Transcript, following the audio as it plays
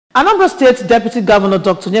Anambra State Deputy Governor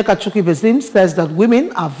Dr. Ibezim says that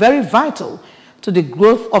women are very vital to the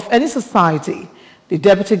growth of any society. The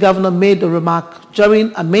Deputy Governor made the remark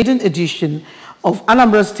during a maiden edition of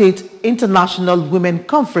Anambra State International Women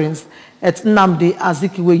Conference at Nnamdi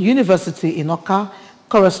Azikiwe University in Awka.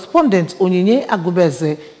 Correspondent Onyinye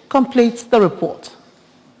Agubeze completes the report.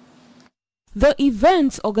 The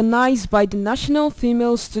event, organized by the National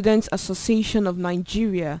Female Students Association of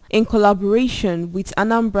Nigeria in collaboration with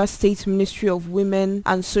Anambra State Ministry of Women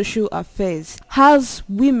and Social Affairs, has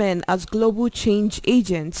women as global change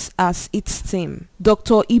agents as its theme.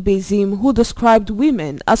 Dr. Ibezim, who described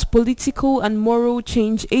women as political and moral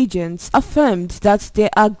change agents, affirmed that there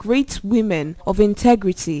are great women of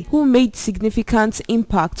integrity who made significant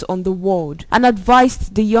impact on the world and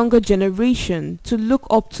advised the younger generation to look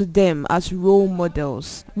up to them as role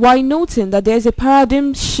models, while noting that there is a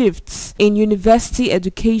paradigm shift in university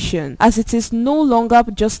education, as it is no longer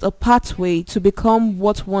just a pathway to become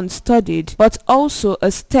what one studied, but also a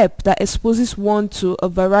step that exposes one to a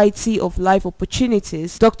variety of life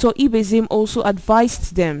opportunities. Dr. Ibezim also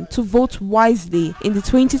advised them to vote wisely in the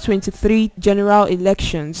 2023 general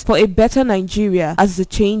elections for a better Nigeria as the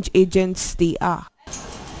change agents they are.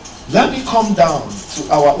 Let me come down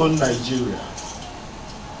to our own Nigeria.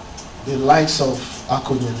 The likes of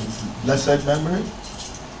Akonyemi, blessed memory,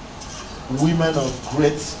 women of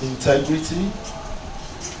great integrity,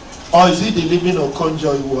 or is it the living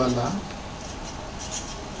Okonjo Iweala?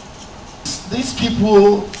 These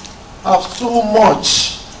people have so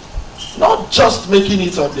much, not just making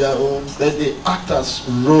it on their own, but they act as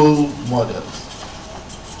role models.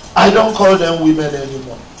 I don't call them women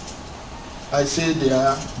anymore. I say they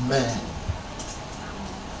are men.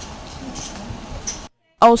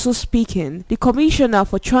 Also speaking, the Commissioner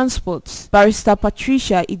for Transport, Barrister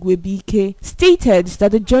Patricia Igwebike, stated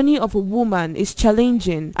that the journey of a woman is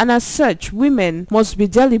challenging, and as such, women must be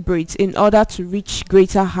deliberate in order to reach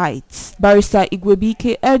greater heights. Barrister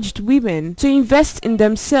Igwebike urged women to invest in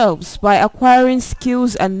themselves by acquiring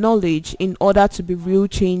skills and knowledge in order to be real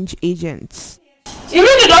change agents. It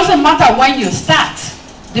really doesn't matter when you start.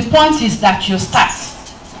 The point is that you start.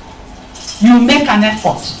 You make an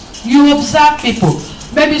effort. You observe people.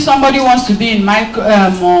 Maybe somebody wants to be in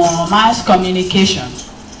mass communication.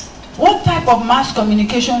 What type of mass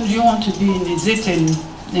communication do you want to be in? Is it in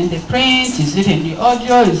the print? Is it in the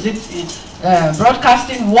audio? Is it in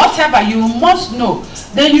broadcasting? Whatever, you must know.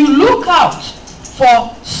 Then you look out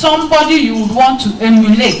for somebody you would want to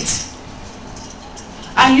emulate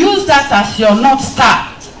and use that as your North Star.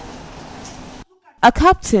 A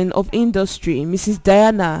captain of industry, Mrs.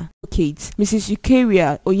 Diana Kate, Mrs.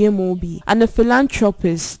 Eukaria Oyemobi, and a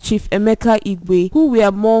philanthropist, Chief Emeka Igwe, who were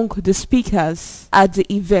among the speakers at the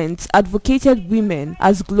event, advocated women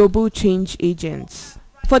as global change agents.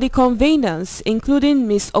 For the conveners, including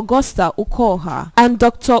Ms. Augusta Ukoha and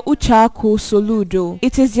Dr. Uchaku Soludo,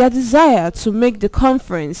 it is their desire to make the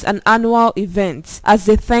conference an annual event, as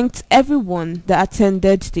they thanked everyone that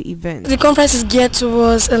attended the event. The conference is geared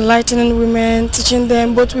towards enlightening women, teaching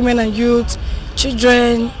them, both women and youth,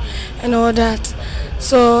 children and all that.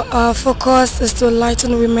 So our focus is to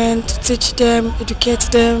enlighten women, to teach them, educate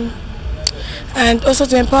them, and also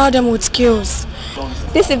to empower them with skills.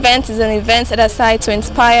 This event is an event set aside to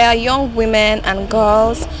inspire young women and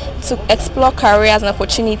girls to explore careers and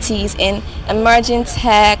opportunities in emerging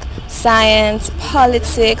tech, science,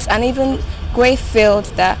 politics, and even great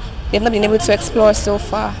fields that they've not been able to explore so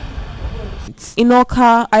far. In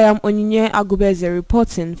Awka, I am Onyinye Agubeze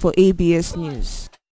reporting for ABS News.